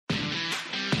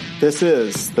This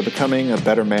is the Becoming a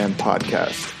Better Man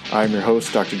podcast. I'm your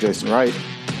host, Dr. Jason Wright,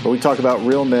 where we talk about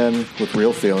real men with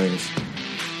real feelings,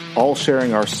 all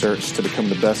sharing our search to become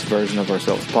the best version of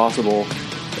ourselves possible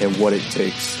and what it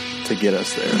takes to get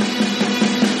us there.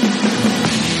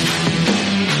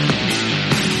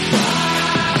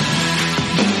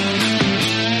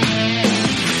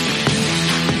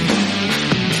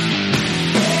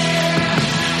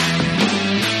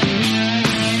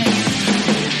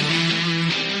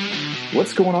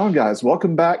 What's going on, guys?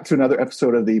 Welcome back to another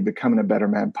episode of the Becoming a Better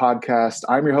Man podcast.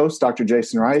 I'm your host, Dr.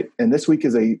 Jason Wright, and this week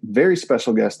is a very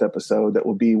special guest episode that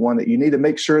will be one that you need to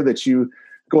make sure that you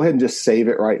go ahead and just save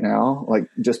it right now. Like,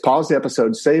 just pause the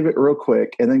episode, save it real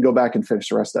quick, and then go back and finish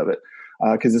the rest of it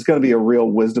because it's going to be a real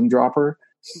wisdom dropper.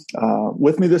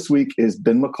 With me this week is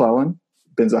Ben McClellan.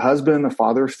 Ben's a husband, a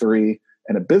father of three,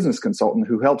 and a business consultant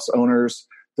who helps owners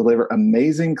deliver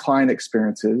amazing client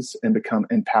experiences and become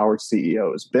empowered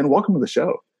CEOs. Ben, welcome to the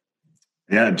show.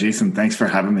 Yeah, Jason, thanks for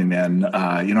having me, man.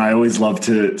 I always love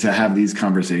to have these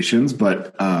conversations,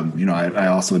 but, I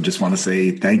also just want to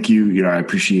say thank you. I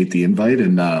appreciate the invite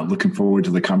and looking forward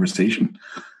to the conversation.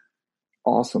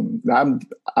 Awesome.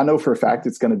 I know for a fact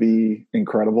it's going to be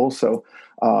incredible. So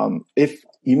if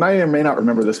you may or may not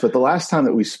remember this, but the last time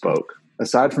that we spoke,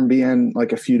 aside from being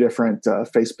like a few different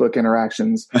Facebook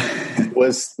interactions,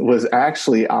 was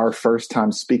actually our first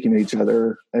time speaking to each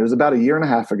other. It was about a year and a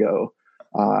half ago.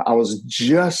 I was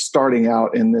just starting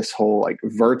out in this whole like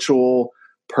virtual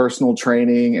personal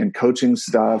training and coaching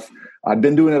stuff. I'd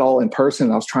been doing it all in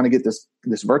person. I was trying to get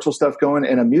this virtual stuff going,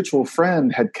 and a mutual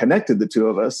friend had connected the two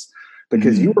of us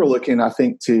because you were looking, I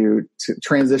think, to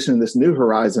transition to this new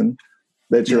horizon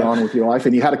that you're on with your life,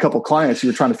 and you had a couple clients you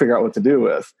were trying to figure out what to do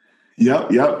with.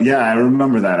 Yep. Yeah, I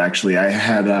remember that actually. I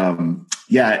had,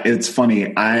 it's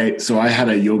funny. I had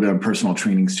a yoga and personal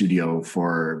training studio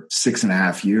for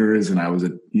 6.5 years, and I was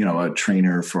a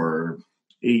trainer for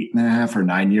 8.5 or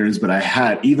 9 years. But I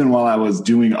had, even while I was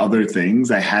doing other things,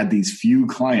 I had these few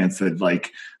clients that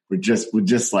would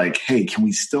just like, hey, can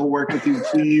we still work with you,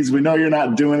 please? We know you're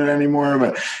not doing it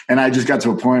anymore. And I just got to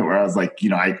a point where I was like,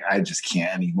 I just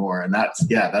can't anymore. And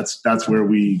that's where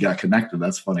we got connected.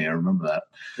 That's funny. I remember that.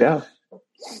 Yeah.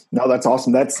 No, that's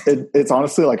awesome. It's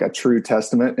honestly like a true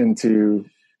testament into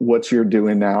what you're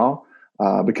doing now,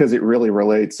 because it really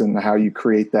relates in how you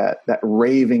create that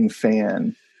raving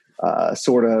fan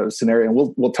sort of scenario.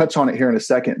 And we'll touch on it here in a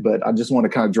second, but I just want to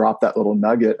kind of drop that little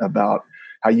nugget about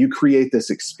how you create this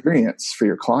experience for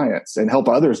your clients and help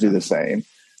others do the same,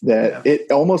 that it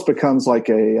almost becomes like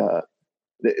a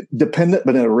dependent,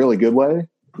 but in a really good way,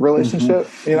 relationship,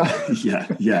 Yeah.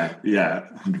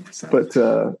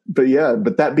 100%.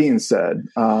 But that being said,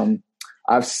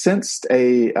 I've sensed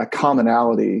a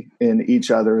commonality in each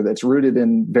other that's rooted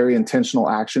in very intentional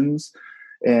actions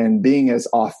and being as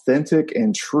authentic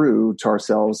and true to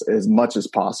ourselves as much as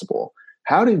possible.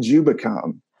 How did you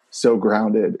become so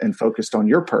grounded and focused on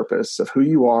your purpose of who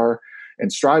you are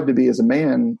and strive to be as a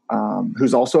man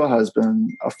who's also a husband,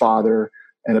 a father,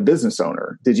 and a business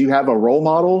owner? Did you have a role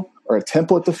model or a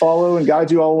template to follow and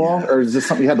guide you all along? Or is this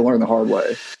something you had to learn the hard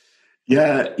way?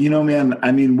 Yeah, man,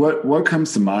 I mean, what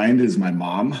comes to mind is my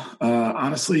mom,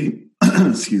 honestly,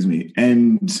 excuse me.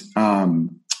 And,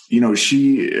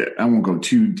 she, I won't go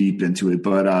too deep into it,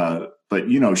 but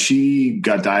she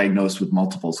got diagnosed with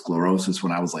multiple sclerosis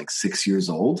when I was like 6 years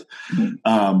old.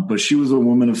 But she was a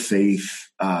woman of faith.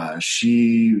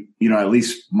 She, at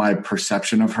least my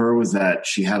perception of her was that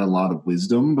she had a lot of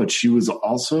wisdom, but she was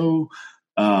also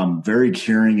very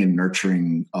caring and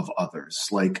nurturing of others.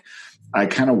 Like, I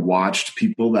kind of watched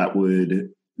people that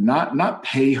would not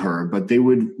pay her, but they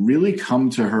would really come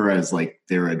to her as like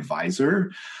their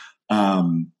advisor.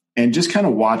 And just kind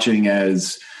of watching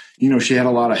as, she had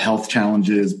a lot of health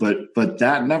challenges, but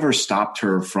that never stopped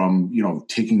her from,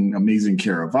 taking amazing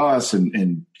care of us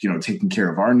and taking care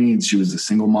of our needs. She was a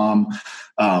single mom,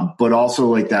 but also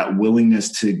like that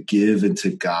willingness to give and to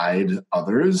guide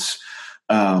others.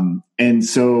 And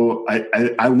so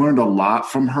I learned a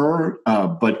lot from her.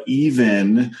 But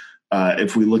even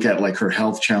if we look at like her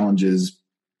health challenges,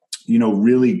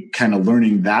 really kind of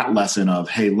learning that lesson of,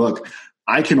 hey, look,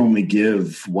 I can only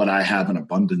give what I have an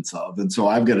abundance of. And so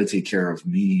I've got to take care of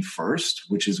me first,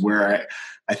 which is where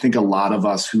I think a lot of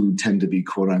us who tend to be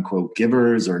quote unquote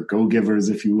givers or go-givers,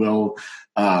 if you will,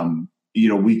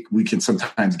 we can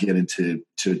sometimes get into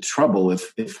trouble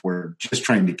if we're just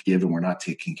trying to give and we're not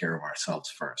taking care of ourselves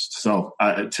first. So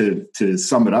to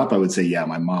sum it up, I would say, yeah,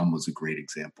 my mom was a great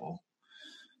example.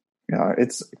 Yeah,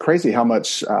 it's crazy how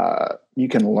much you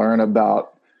can learn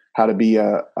about how to be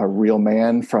a real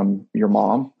man from your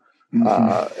mom.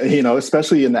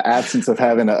 Especially in the absence of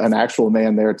having an actual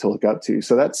man there to look up to.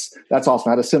 So that's awesome.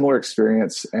 I had a similar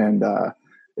experience, and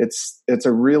it's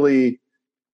a really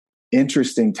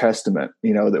interesting testament,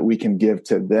 that we can give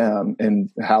to them and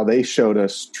how they showed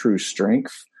us true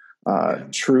strength,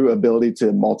 true ability to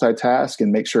multitask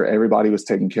and make sure everybody was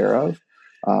taken care of.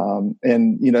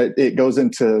 It goes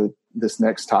into this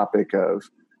next topic of,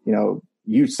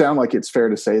 you sound like it's fair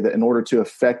to say that in order to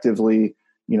effectively,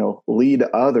 lead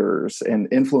others and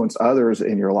influence others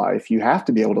in your life, you have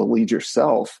to be able to lead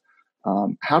yourself.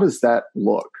 How does that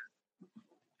look?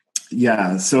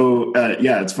 Yeah. So,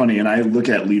 it's funny. And I look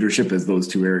at leadership as those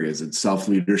two areas. It's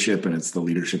self-leadership and it's the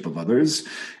leadership of others,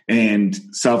 and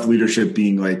self-leadership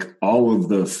being like all of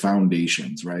the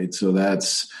foundations, right? So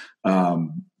that's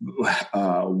wellness,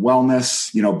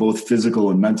 both physical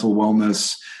and mental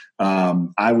wellness.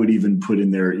 I would even put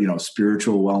in there,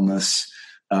 spiritual wellness.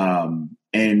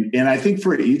 And I think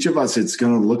for each of us, it's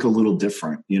going to look a little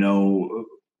different.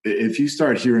 If you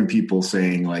start hearing people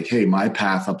saying like, hey, my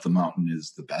path up the mountain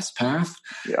is the best path,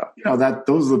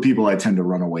 those are the people I tend to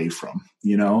run away from,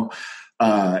 and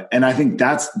I think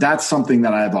that's something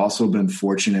that I've also been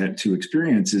fortunate to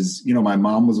experience is, my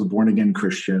mom was a born again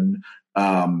Christian.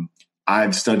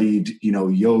 I've studied,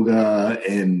 yoga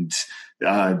and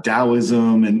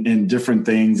Taoism and different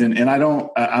things. And I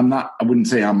wouldn't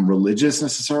say I'm religious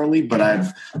necessarily, but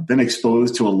I've been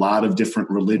exposed to a lot of different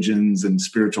religions and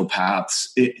spiritual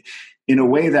paths in a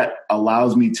way that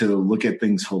allows me to look at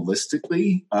things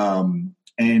holistically.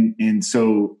 And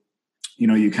so,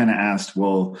 you kind of asked,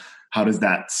 well, how does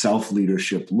that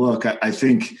self-leadership look? I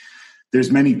think there's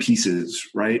many pieces,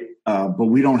 right? But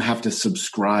we don't have to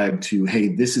subscribe to, hey,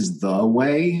 this is the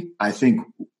way. I think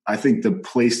the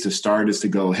place to start is to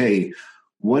go, hey,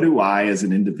 what do I as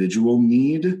an individual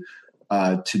need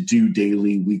to do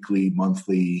daily, weekly,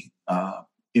 monthly,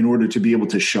 in order to be able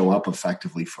to show up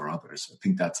effectively for others? I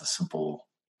think that's a simple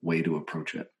way to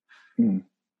approach it.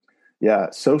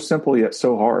 Yeah. So simple yet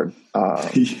so hard.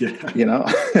 But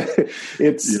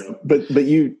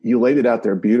you laid it out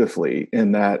there beautifully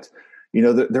in that,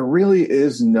 there really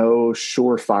is no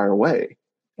surefire way.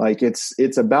 Like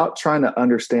it's about trying to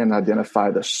understand and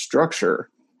identify the structure.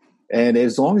 And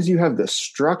as long as you have the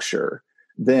structure,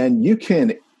 then you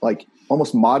can like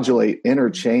almost modulate,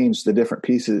 interchange the different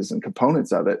pieces and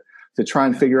components of it to try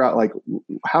and figure out like,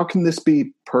 how can this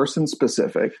be person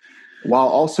specific while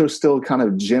also still kind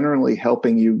of generally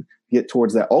helping you get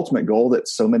towards that ultimate goal that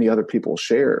so many other people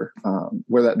share,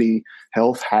 whether that be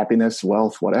health, happiness,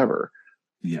 wealth, whatever.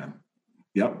 Yeah.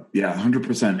 Yep. Yeah.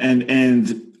 100%.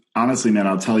 And honestly, man,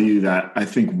 I'll tell you that I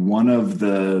think one of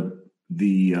the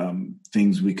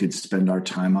things we could spend our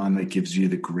time on that gives you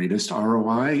the greatest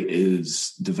ROI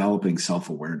is developing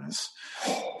self-awareness.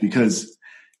 Because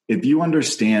if you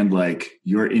understand like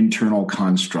your internal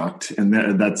construct, and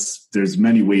there's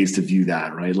many ways to view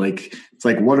that, right? Like, it's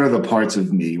like, what are the parts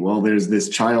of me? Well, there's this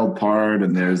child part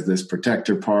and there's this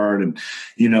protector part, and,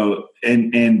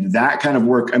 and that kind of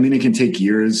work. I mean, it can take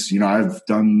years. I've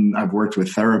worked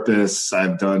with therapists.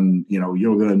 I've done,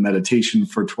 yoga and meditation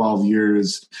for 12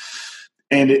 years.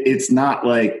 And it's not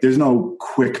like there's no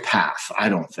quick path, I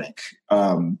don't think.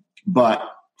 But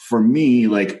for me,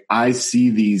 like I see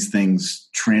these things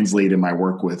translate in my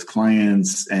work with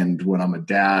clients and when I'm a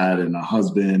dad and a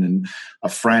husband and a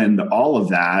friend, all of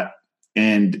that.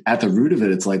 And at the root of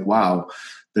it, it's like, wow,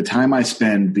 the time I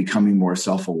spend becoming more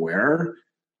self-aware,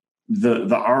 the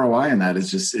ROI in that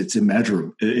is just, it's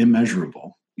immeasurable,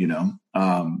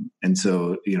 And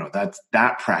so,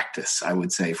 that practice, I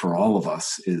would say for all of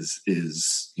us is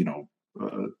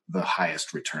the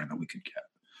highest return that we could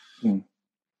get.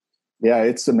 Yeah,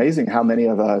 it's amazing how many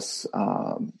of us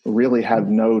really have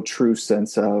no true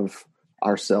sense of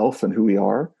ourself and who we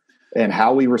are and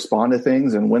how we respond to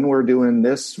things and when we're doing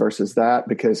this versus that.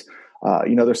 Because,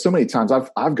 there's so many times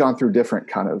I've gone through different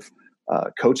kind of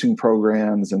coaching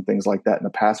programs and things like that in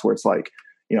the past where it's like,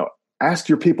 ask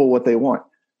your people what they want.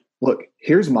 Look,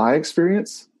 here's my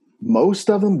experience. Most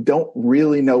of them don't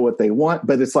really know what they want,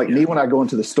 but it's like me when I go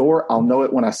into the store, I'll know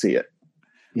it when I see it,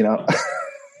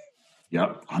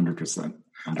 Yep, 100%.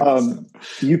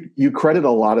 You credit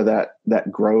a lot of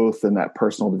that growth and that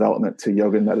personal development to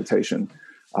yoga and meditation.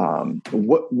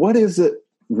 What is it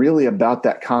really about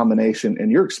that combination in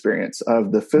your experience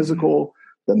of the physical,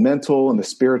 the mental, and the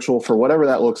spiritual, for whatever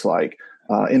that looks like,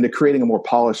 into creating a more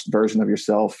polished version of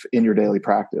yourself in your daily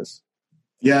practice?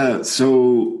 Yeah,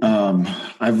 so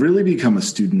I've really become a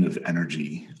student of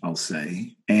energy, I'll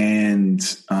say, and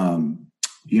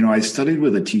I studied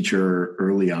with a teacher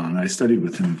early on. I studied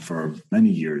with him for many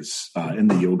years in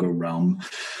the yoga realm.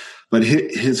 but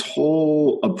his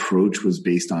whole approach was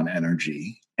based on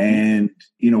energy. And,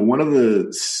 one of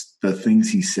the things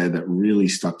he said that really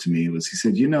stuck to me was he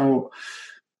said,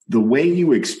 the way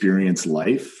you experience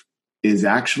life is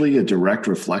actually a direct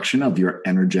reflection of your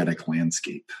energetic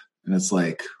landscape. And it's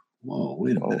like, whoa,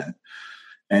 wait a minute.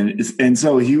 And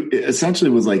so he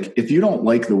essentially was like, if you don't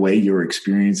like the way you're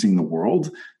experiencing the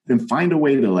world, then find a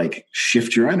way to like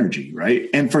shift your energy, right?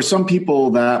 And for some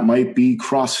people that might be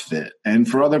CrossFit, and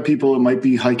for other people it might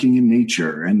be hiking in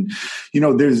nature. And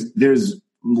there's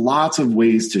lots of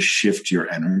ways to shift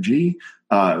your energy.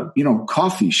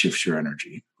 Coffee shifts your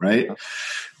energy, right?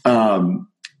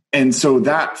 And so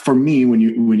that for me, when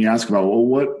you ask about,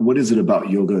 well, what is it about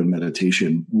yoga and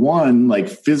meditation? One, like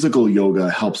physical yoga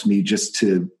helps me just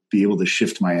to be able to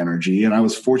shift my energy. And I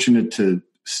was fortunate to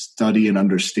study and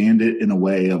understand it in a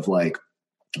way of like,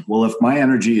 well, if my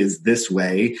energy is this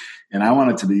way and I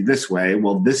want it to be this way,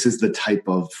 well, this is the type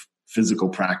of physical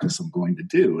practice I'm going to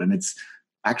do. And it's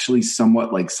actually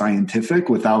somewhat like scientific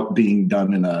without being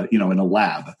done in a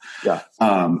lab. Yeah.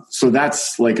 So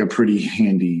that's like a pretty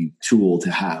handy tool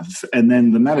to have. And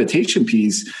then the meditation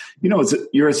piece,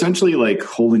 you're essentially like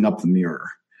holding up the mirror.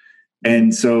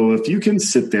 And so if you can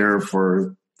sit there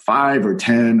for 5 or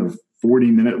 10 or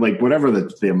 40 minutes, like whatever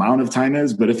the amount of time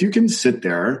is, but if you can sit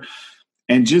there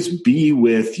and just be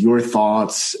with your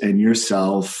thoughts and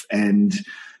yourself and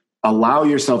allow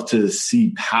yourself to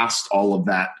see past all of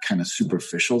that kind of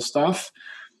superficial stuff,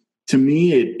 to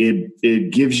me,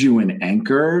 it gives you an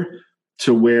anchor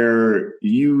to where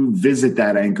you visit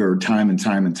that anchor time and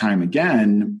time and time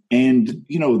again. And,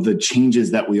 the changes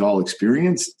that we all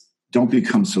experience don't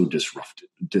become so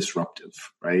disruptive,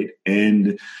 right?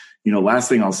 And, last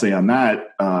thing I'll say on that,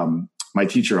 my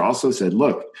teacher also said,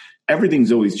 look,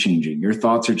 everything's always changing. Your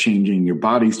thoughts are changing, your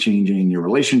body's changing, your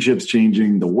relationship's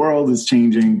changing, the world is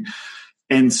changing.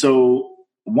 And so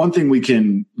one thing we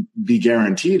can be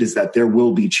guaranteed is that there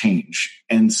will be change.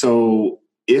 And so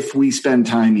if we spend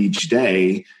time each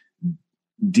day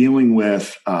dealing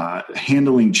with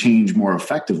handling change more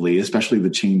effectively, especially the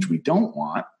change we don't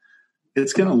want,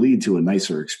 it's going to lead to a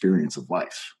nicer experience of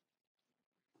life.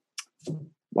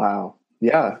 Wow.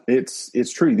 Yeah,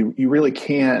 it's true. You really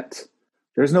can't.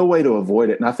 There's no way to avoid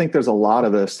it. And I think there's a lot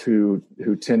of us who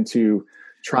tend to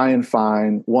try and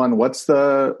find one, what's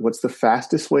the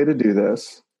fastest way to do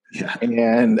this? Yeah.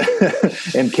 And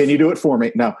can you do it for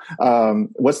me? No.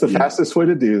 What's the fastest way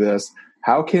to do this?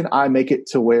 How can I make it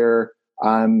to where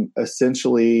I'm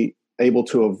essentially able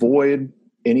to avoid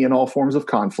any and all forms of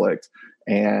conflict?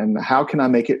 And how can I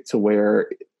make it to where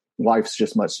life's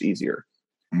just much easier?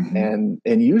 Mm-hmm.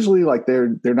 And usually like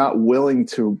they're not willing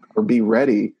to or be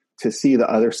ready to see the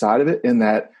other side of it, in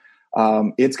that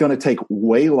it's going to take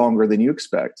way longer than you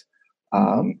expect.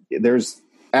 There's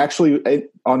actually,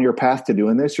 on your path to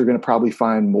doing this, you're going to probably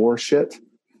find more shit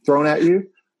thrown at you.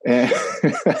 And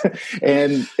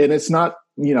and it's not,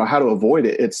 how to avoid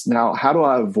it. It's now, how do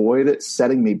I avoid it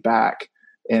setting me back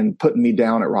and putting me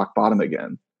down at rock bottom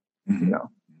again? Mm-hmm.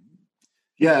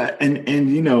 Yeah. And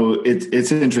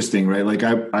it's interesting, right? Like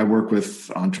I work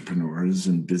with entrepreneurs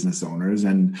and business owners,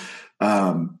 and,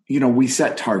 we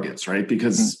set targets, right?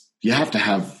 Because you have to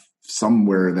have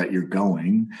somewhere that you're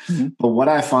going. Mm-hmm. But what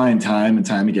I find time and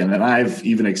time again, and I've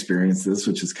even experienced this,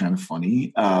 which is kind of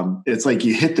funny. It's like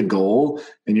you hit the goal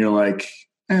and you're like,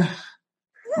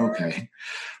 okay.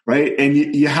 Right. And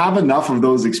you have enough of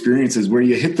those experiences where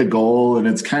you hit the goal and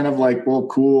it's kind of like, well,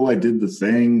 cool, I did the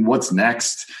thing. What's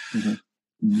next?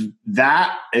 Mm-hmm.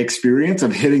 That experience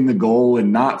of hitting the goal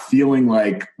and not feeling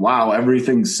like, wow,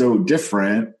 everything's so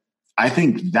different. I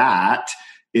think that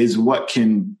is what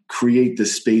can create the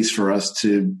space for us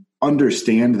to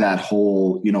understand that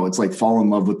whole, it's like fall in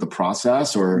love with the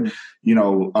process, or,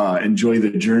 enjoy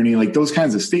the journey, like those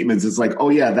kinds of statements. It's like, oh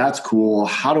yeah, that's cool.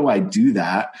 How do I do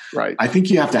that? Right. I think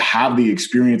you have to have the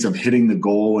experience of hitting the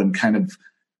goal and kind of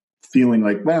feeling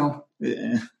like, well,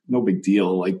 no big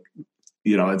deal. Like,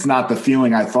 it's not the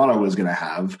feeling I thought I was going to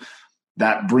have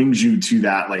that brings you to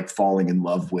that, like falling in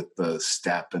love with the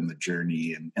step and the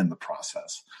journey and the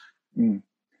process. Mm.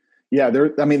 Yeah.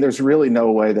 There's really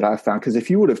no way that I found, because if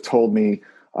you would have told me,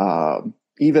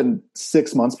 even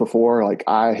 6 months before, like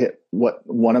I hit what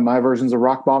one of my versions of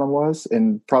rock bottom was,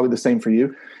 and probably the same for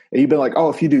you, and you've been like, oh,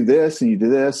 if you do this and you do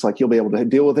this, like you'll be able to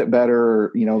deal with it better,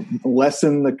 or,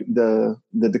 lessen the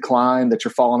decline that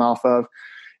you're falling off of.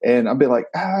 And I'd be like,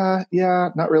 yeah,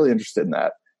 not really interested in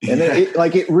that. And then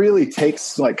it really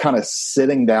takes like kind of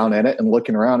sitting down in it and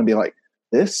looking around and be like,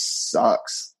 this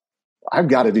sucks. I've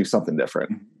got to do something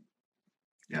different.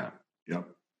 Yeah. Yep.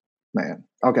 Man.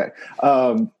 Okay.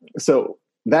 So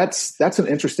that's an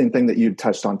interesting thing that you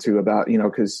touched on too about,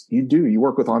 because you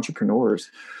work with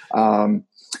entrepreneurs.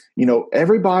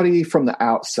 Everybody from the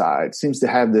outside seems to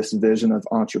have this vision of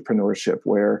entrepreneurship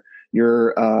where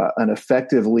you're an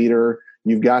effective leader.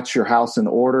 You've got your house in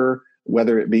order,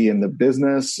 whether it be in the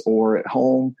business or at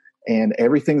home, and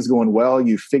everything's going well.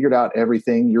 You figured out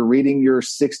everything. You're reading your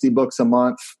 60 books a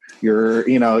month. You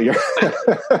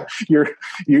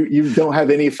don't have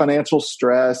any financial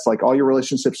stress. Like, all your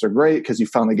relationships are great because you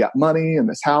finally got money and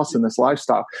this house and this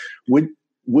lifestyle.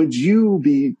 Would you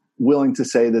be willing to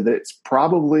say that it's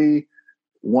probably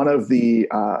one of the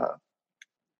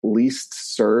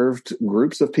least served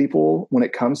groups of people when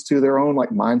it comes to their own like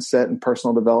mindset and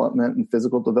personal development and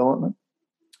physical development?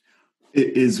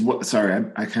 Sorry,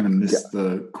 I kind of missed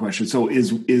the question. So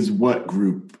is what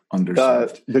group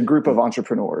underserved? The group of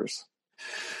entrepreneurs.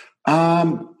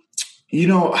 It's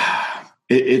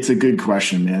a good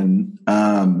question, man.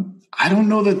 I don't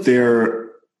know that they're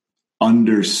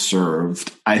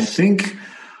underserved. I think,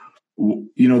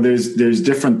 there's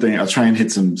different things. I'll try and hit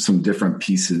some different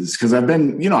pieces because I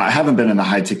haven't been in the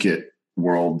high ticket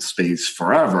world space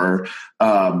forever.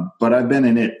 But I've been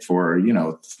in it for,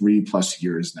 3+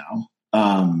 years now.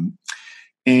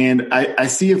 And I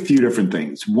see a few different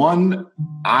things. One,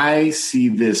 I see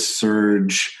this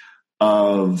surge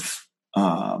of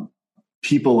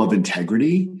people of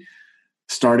integrity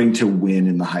starting to win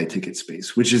in the high ticket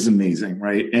space, which is amazing,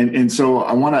 right? And so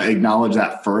I want to acknowledge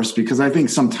that first, because I think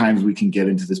sometimes we can get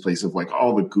into this place of like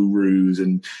all the gurus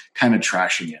and kind of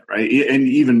trashing it, right? And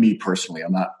even me personally,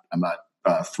 I'm not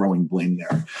throwing blame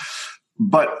there,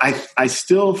 but I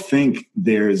still think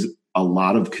there's a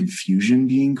lot of confusion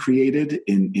being created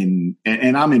and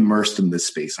I'm immersed in this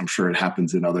space. I'm sure it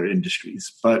happens in other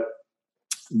industries, but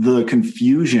the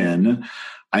confusion,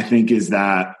 I think, is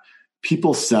that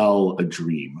people sell a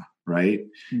dream, right?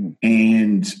 Mm.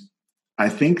 And I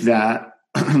think that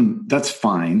that's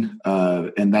fine.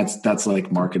 And that's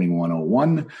like marketing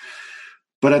 101.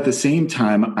 But at the same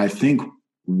time, I think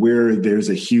where there's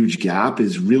a huge gap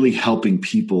is really helping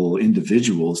people,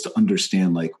 individuals, to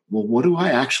understand like, well, what do I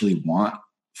actually want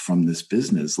from this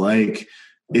business? Like,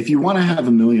 if you want to have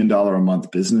 $1 million a month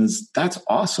business, that's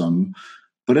awesome.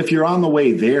 But if you're on the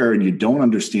way there and you don't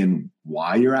understand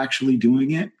why you're actually doing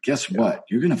it, guess what?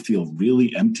 You're going to feel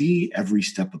really empty every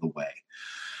step of the way.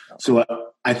 So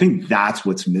I think that's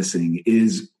what's missing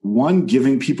is, one,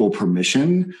 giving people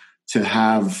permission to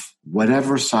have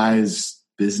whatever size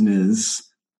business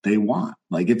they want.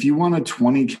 Like, if you want a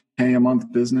 $20K a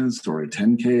month business or a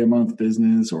 $10K a month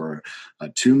business or a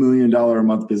 $2 million a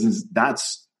month business,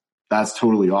 that's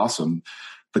totally awesome.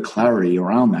 The clarity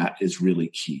around that is really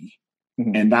key.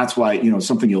 Mm-hmm. And that's why,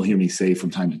 something you'll hear me say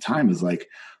from time to time is like,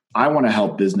 I want to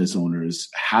help business owners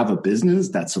have a business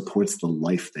that supports the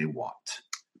life they want.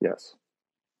 Yes.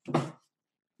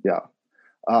 Yeah.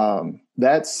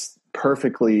 That's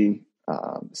perfectly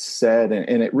said.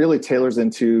 And it really tailors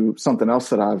into something else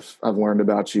that I've learned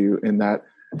about you, in that,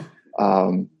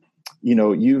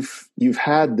 you've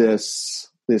had this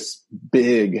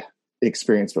big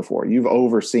experience before. You've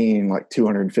overseen like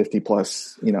 250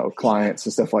 plus, clients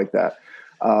and stuff like that.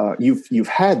 You've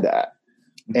had that,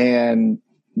 and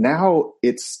now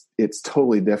it's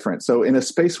totally different. So in a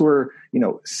space where,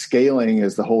 scaling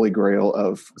is the holy grail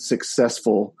of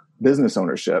successful business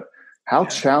ownership, how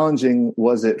challenging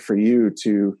was it for you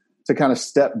to kind of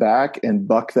step back and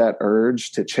buck that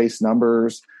urge to chase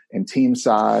numbers and team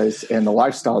size and the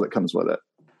lifestyle that comes with it?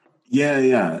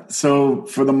 Yeah. So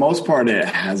for the most part, it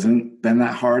hasn't been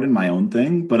that hard in my own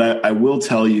thing, but I will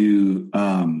tell you,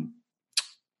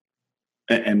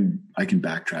 and I can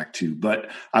backtrack too, but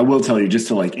I will tell you, just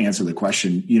to like answer the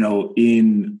question,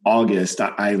 in August,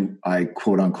 I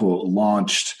quote unquote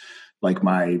launched like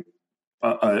my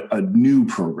a new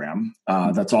program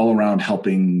that's all around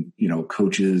helping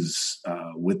coaches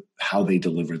with how they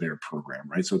deliver their program,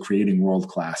 right? So creating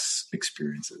world-class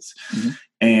experiences. Mm-hmm.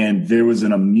 And there was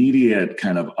an immediate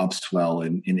kind of upswell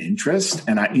in interest,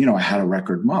 and I had a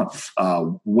record month,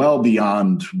 well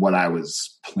beyond what I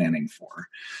was planning for.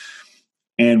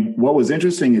 And what was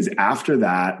interesting is, after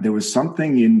that, there was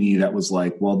something in me that was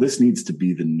like, well, this needs to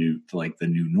be the new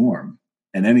norm.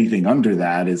 And anything under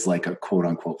that is like a quote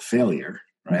unquote failure.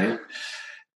 Right.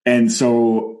 And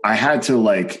so I had to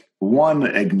one,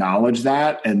 acknowledge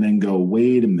that, and then go,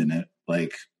 wait a minute,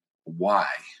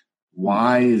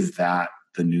 why is that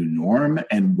the new norm?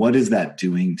 And what is that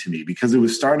doing to me? Because it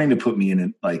was starting to put me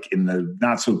in the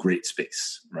not so great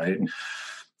space. Right. Mm-hmm.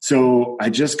 So I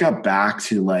just got back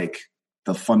to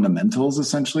the fundamentals,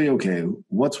 essentially. Okay,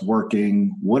 what's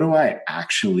working? What do I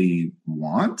actually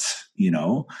want?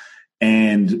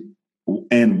 And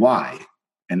and why,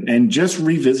 and just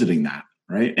revisiting that.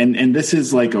 Right. And this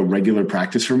is like a regular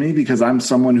practice for me because I'm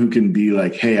someone who can be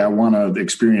like, hey, I want to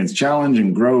experience challenge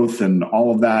and growth and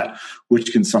all of that,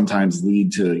 which can sometimes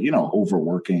lead to,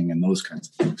 overworking and those kinds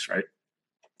of things. Right.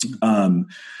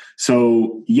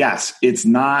 So yes, it's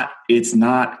not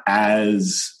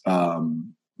as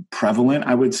prevalent,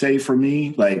 I would say, for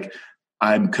me. Like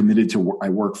I'm committed to, I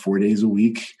work 4 days a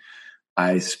week.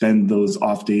 I spend those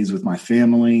off days with my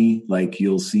family. Like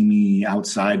you'll see me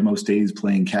outside most days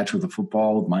playing catch with a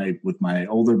football with my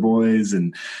older boys.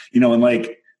 And, and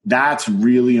like, that's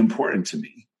really important to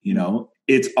me.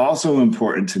 It's also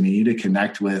important to me to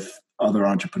connect with other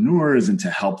entrepreneurs and to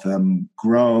help them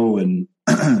grow and,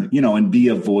 and be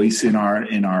a voice in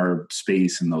our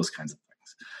space and those kinds of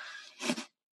things.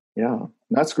 Yeah,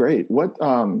 that's great. What,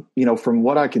 from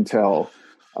what I can tell,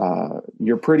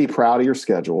 you're pretty proud of your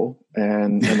schedule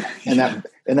and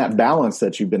that balance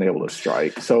that you've been able to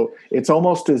strike. So it's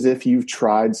almost as if you've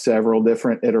tried several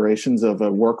different iterations of a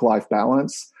work-life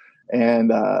balance.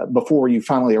 And before you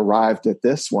finally arrived at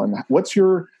this one,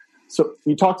 so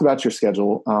you talked about your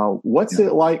schedule. What's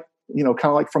it like, kind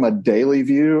of like from a daily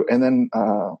view? And then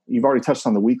you've already touched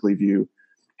on the weekly view.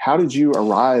 How did you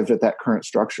arrive at that current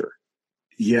structure?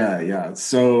 Yeah.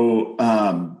 So,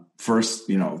 first,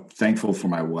 thankful for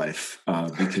my wife,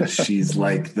 because she's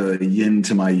like the yin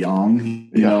to my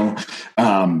yang,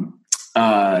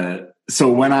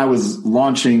 so when I was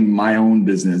launching my own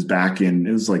business back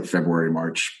it was like February,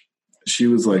 March, she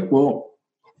was like, well,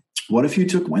 what if you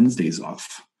took Wednesdays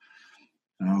off?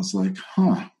 And I was like,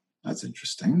 that's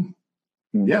interesting.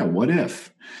 Mm-hmm. Yeah. What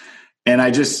if? And I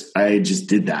just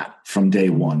did that from day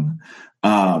one.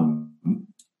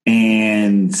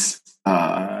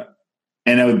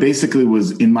 And it basically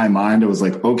was in my mind, I was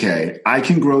like, okay, I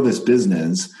can grow this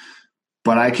business,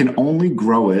 but I can only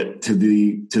grow it to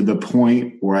the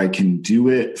point where I can do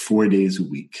it 4 days a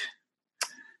week.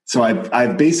 So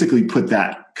I've basically put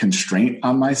that constraint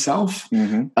on myself.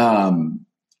 Mm-hmm.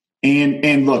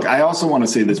 And look, I also want to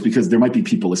say this because there might be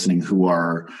people listening who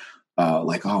are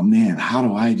like, oh man, how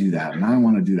do I do that? And I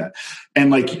want to do that. And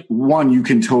like, one, you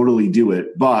can totally do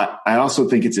it. But I also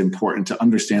think it's important to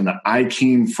understand that I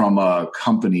came from a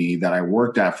company that I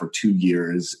worked at for 2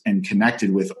 years and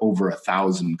connected with over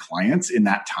 1,000 clients in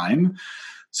that time.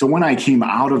 So when I came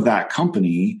out of that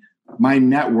company, my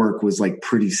network was like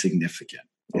pretty significant.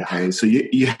 Okay. So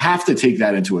you have to take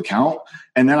that into account.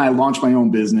 And then I launched my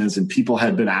own business and people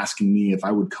had been asking me if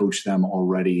I would coach them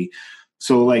already.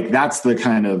 So like, that's the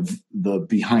kind of the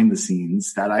behind the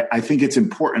scenes that I think it's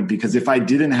important, because if I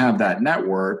didn't have that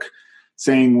network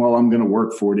saying, well, I'm going to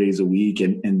work 4 days a week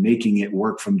and making it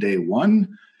work from day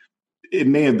one, it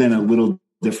may have been a little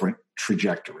different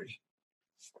trajectory.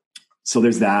 So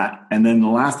there's that. And then the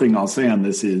last thing I'll say on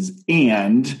this is,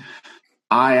 and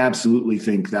I absolutely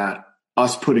think that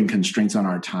us putting constraints on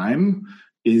our time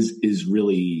is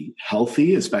really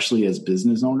healthy, especially as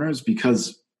business owners,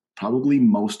 because probably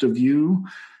most of you,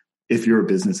 if you're a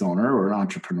business owner or an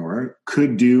entrepreneur,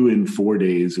 could do in 4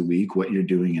 days a week what you're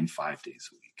doing in 5 days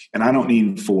a week. And I don't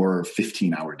mean 4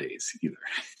 15-hour days either.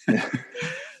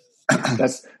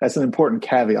 That's an important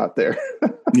caveat there.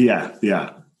 Yeah.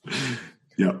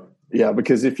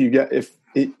 Because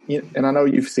and I know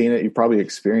you've seen it, you've probably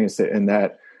experienced it, in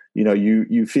that,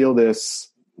 you feel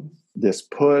this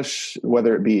push,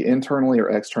 whether it be internally or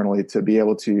externally, to be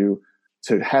able to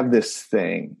have this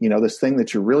thing, this thing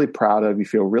that you're really proud of, you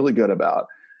feel really good about.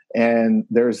 And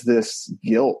there's this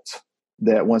guilt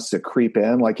that wants to creep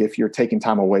in, like if you're taking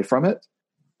time away from it.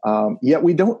 Yet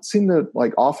we don't seem to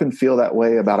often feel that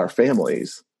way about our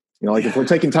families. If we're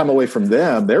taking time away from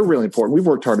them, they're really important. We've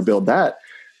worked hard to build that,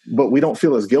 but we don't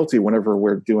feel as guilty whenever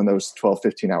we're doing those 12,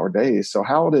 15-hour days. So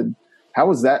how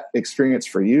was that experience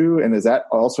for you? And is that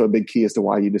also a big key as to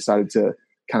why you decided to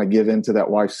kind of give into that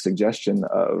wife's suggestion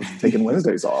of taking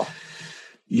Wednesdays off?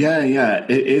 Yeah.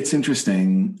 It's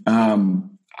interesting.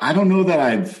 I don't know that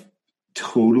I've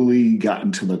totally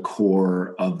gotten to the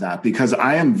core of that, because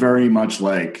I am very much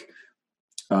like,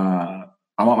 I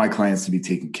want my clients to be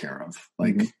taken care of.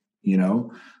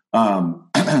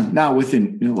 Now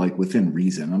within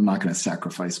reason. I'm not going to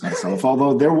sacrifice myself.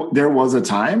 Although there was a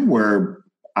time where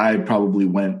I probably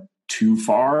went too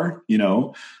far,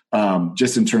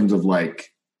 just in terms of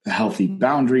like healthy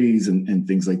boundaries and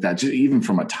things like that, just even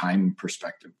from a time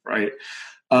perspective. Right.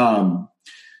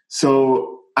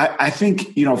 So I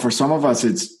think, for some of us,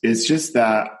 it's just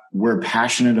that we're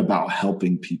passionate about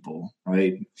helping people.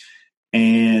 Right.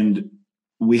 And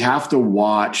we have to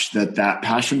watch that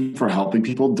passion for helping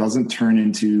people doesn't turn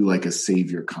into like a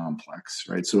savior complex,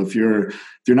 right? So if you're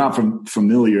not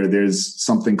familiar, there's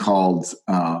something called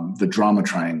the drama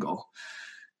triangle.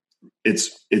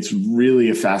 It's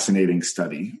really a fascinating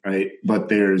study, right? But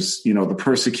there's, the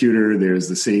persecutor, there's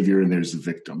the savior, and there's the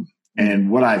victim.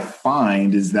 And what I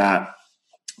find is that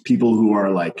people who are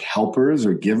like helpers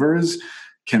or givers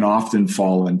can often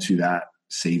fall into that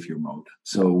savior mode.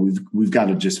 So we've got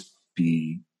to just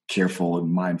be careful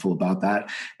and mindful about that.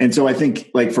 And so I think,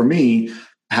 like, for me,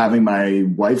 having my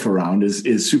wife around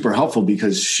is super helpful,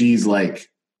 because she's like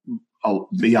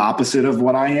the opposite of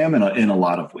what I am in a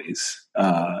lot of ways.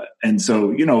 And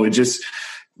so,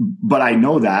 but I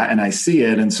know that and I see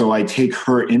it. And so I take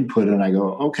her input and I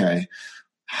go, okay,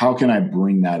 how can I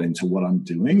bring that into what I'm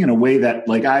doing in a way that,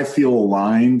 like, I feel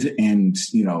aligned and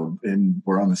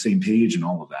we're on the same page and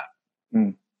all of that.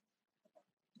 Mm.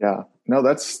 Yeah, no,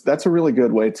 that's a really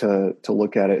good way to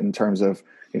look at it in terms of,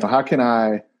 how can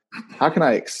I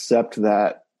accept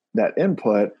that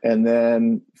input and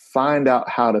then find out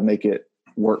how to make it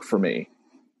work for me.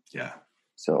 Yeah.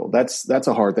 So that's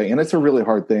a hard thing. And it's a really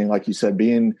hard thing. Like you said,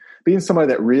 being somebody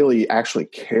that really actually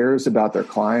cares about their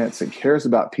clients and cares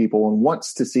about people and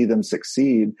wants to see them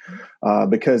succeed.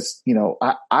 Because,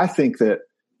 I think that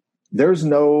there's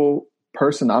no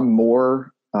person I'm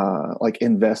more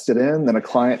invested in than a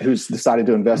client who's decided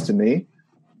to invest in me.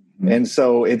 Mm-hmm. And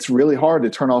so it's really hard to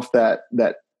turn off that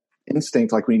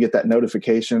instinct. Like when you get that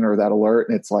notification or that alert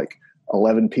and it's like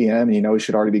 11 p.m. and you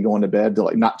should already be going to bed, to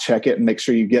like not check it and make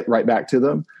sure you get right back to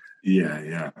them.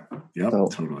 Yeah. Yep. So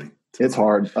totally. It's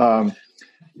hard.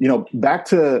 Back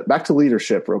to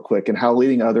leadership real quick and how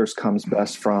leading others comes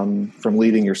best from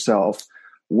leading yourself.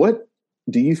 What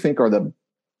do you think are the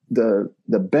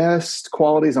best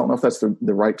qualities? I don't know if that's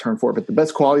the right term for it, but the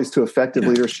best qualities to effective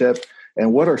leadership,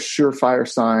 and what are surefire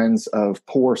signs of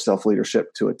poor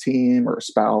self-leadership to a team or a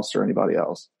spouse or anybody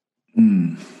else?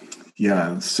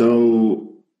 Yeah.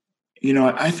 So,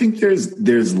 I think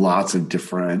there's lots of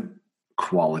different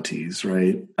qualities,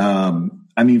 right?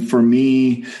 For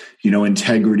me,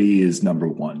 integrity is number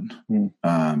one.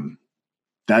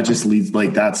 That just leads,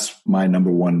 like, that's my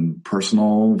number one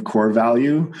personal core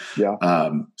value. Yeah.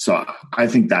 So I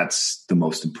think that's the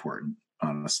most important,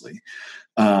 honestly.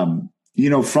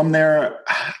 From there,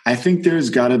 I think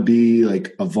there's got to be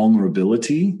like a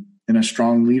vulnerability in a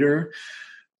strong leader.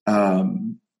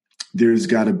 There's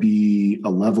got to be a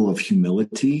level of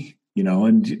humility,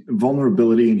 and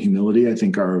vulnerability and humility, I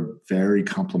think, are very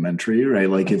complementary, right?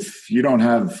 Like if you don't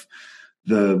have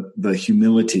the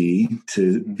humility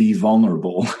to be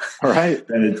vulnerable, right,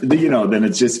 then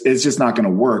it's just not going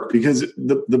to work, because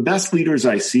the best leaders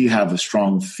I see have a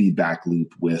strong feedback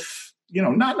loop with,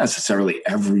 not necessarily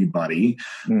everybody,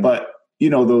 but,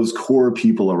 those core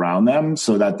people around them,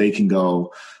 so that they can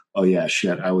go, oh yeah,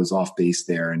 shit, I was off base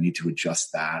there. I need to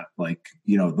adjust that. Like,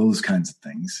 those kinds of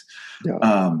things.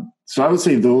 Yeah. So I would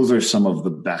say those are some of the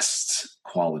best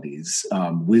qualities.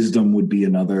 Wisdom would be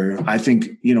another. I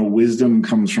think, wisdom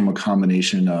comes from a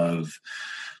combination of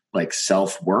like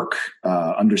self-work,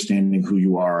 understanding who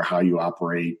you are, how you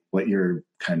operate, what your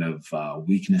kind of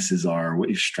weaknesses are, what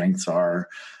your strengths are,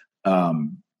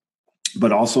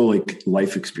 but also like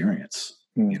life experience,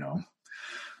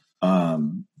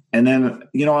 and then,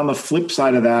 on the flip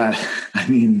side of that,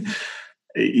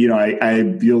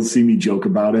 you'll see me joke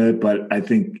about it, but I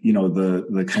think,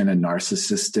 the kind of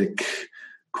narcissistic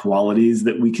qualities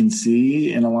that we can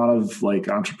see in a lot of like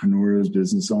entrepreneurs,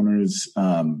 business owners,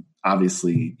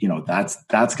 obviously,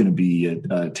 that's going to be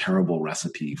a terrible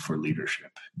recipe for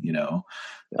leadership.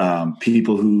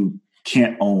 People who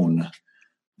can't own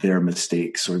their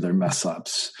mistakes or their mess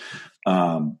ups.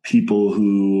 People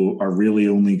who are really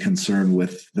only concerned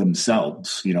with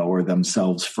themselves, or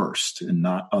themselves first and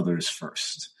not others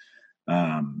first.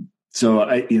 So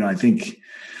I think,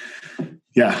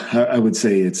 I would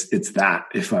say it's that,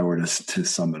 if I were to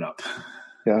sum it up.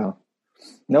 Yeah,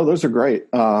 no, those are great.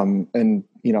 And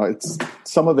it's,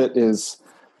 some of it's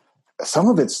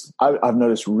I've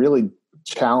noticed really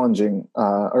challenging,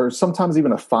 or sometimes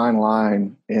even a fine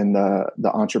line in the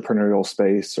entrepreneurial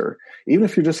space, or even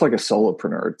if you're just like a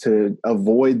solopreneur, to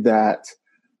avoid that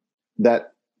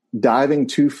diving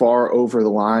too far over the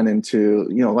line into,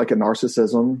 like a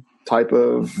narcissism type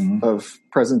of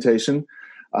presentation.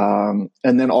 And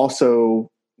then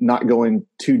also not going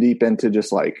too deep into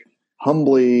just like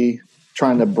humbly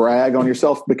trying to brag on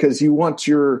yourself, because you want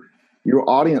your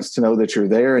audience to know that you're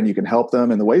there and you can help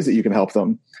them in the ways that you can help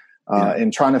them.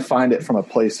 And trying to find it from a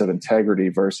place of integrity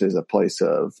versus a place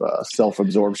of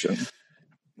self-absorption.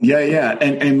 Yeah.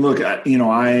 And look,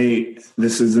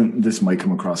 this might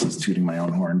come across as tooting my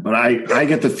own horn, but I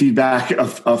get the feedback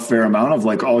of a fair amount of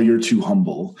like, oh, you're too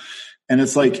humble. And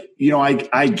it's like,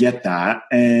 I get that.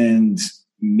 And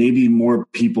maybe more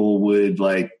people would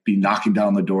like be knocking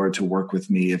down the door to work with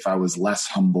me if I was less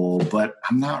humble, but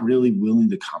I'm not really willing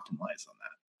to compromise on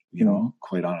that,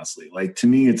 quite honestly. Like, to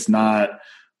me, it's not,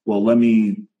 well, let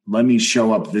me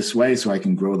show up this way so I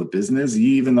can grow the business,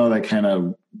 even though that kind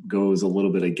of goes a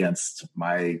little bit against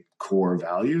my core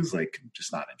values. Like, I'm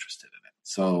just not interested in it.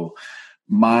 So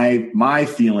my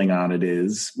feeling on it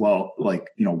is, well, like,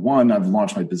 one, I've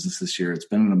launched my business this year. It's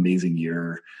been an amazing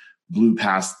year, blew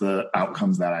past the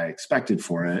outcomes that I expected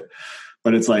for it.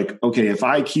 But it's like, okay, if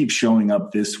I keep showing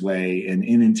up this way and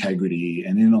in integrity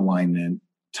and in alignment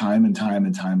time and time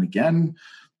and time again,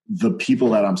 the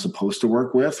people that I'm supposed to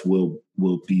work with will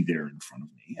be there in front of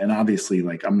me. And obviously,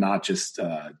 like, I'm not just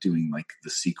doing like the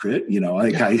secret,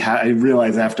 I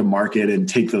realize I have to market and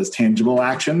take those tangible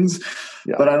actions,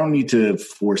 but I don't need to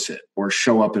force it or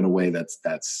show up in a way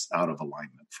that's out of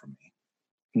alignment for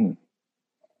me.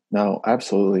 No,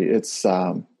 absolutely. It's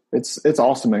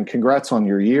awesome. And congrats on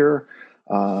your year.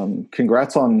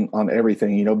 Congrats on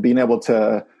everything, being able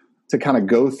to kind of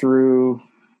go through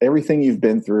everything you've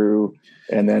been through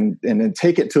and then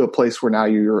take it to a place where now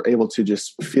you're able to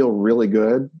just feel really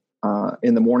good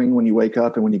in the morning when you wake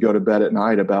up and when you go to bed at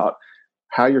night about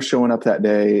how you're showing up that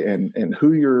day and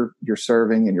who you're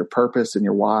serving and your purpose and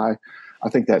your why. I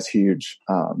think that's huge.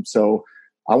 So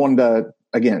I wanted to,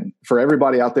 again, for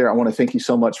everybody out there, I want to thank you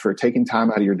so much for taking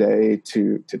time out of your day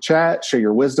to chat, share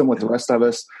your wisdom with the rest of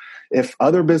us. If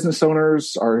other business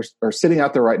owners are sitting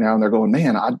out there right now and they're going,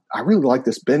 man, I really like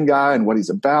this Ben guy and what he's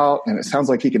about, and it sounds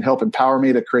like he can help empower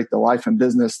me to create the life and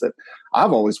business that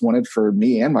I've always wanted for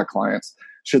me and my clients,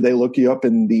 should they look you up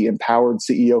in the Empowered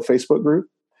CEO Facebook group?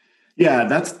 Yeah,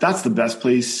 that's the best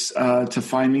place to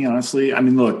find me, honestly. I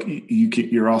mean, look,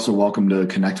 you're also welcome to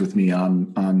connect with me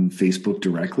on Facebook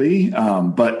directly.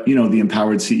 But, the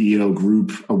Empowered CEO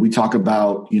group, we talk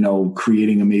about,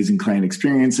 creating amazing client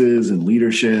experiences and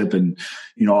leadership and,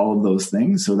 all of those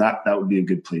things. So that would be a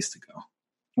good place to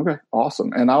go. Okay,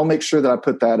 awesome. And I'll make sure that I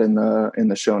put that in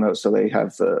the show notes so they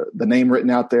have the name written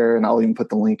out there, and I'll even put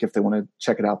the link if they want to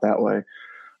check it out that way.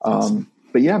 Awesome.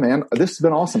 But yeah, man, this has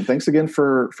been awesome. Thanks again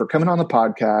for coming on the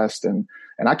podcast. And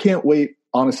I can't wait,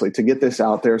 honestly, to get this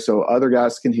out there so other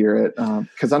guys can hear it.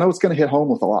 Cause I know it's going to hit home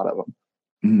with a lot of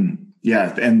them.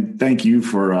 Yeah. And thank you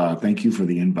for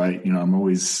the invite. I'm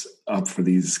always up for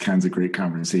these kinds of great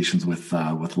conversations with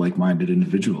like-minded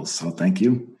individuals. So thank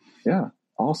you. Yeah.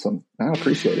 Awesome. I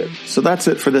appreciate it. So that's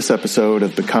it for this episode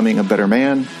of Becoming a Better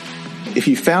Man. If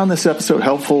you found this episode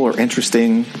helpful or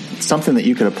interesting, something that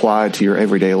you could apply to your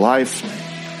everyday life,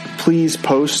 please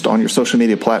post on your social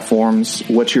media platforms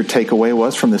what your takeaway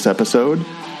was from this episode,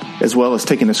 as well as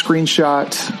taking a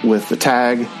screenshot with the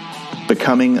tag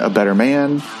Becoming a Better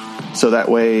Man. So that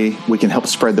way we can help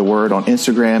spread the word on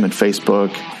Instagram and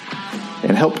Facebook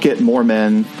and help get more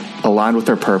men aligned with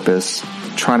their purpose,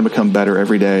 trying to become better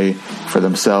every day for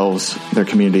themselves, their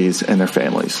communities, and their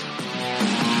families.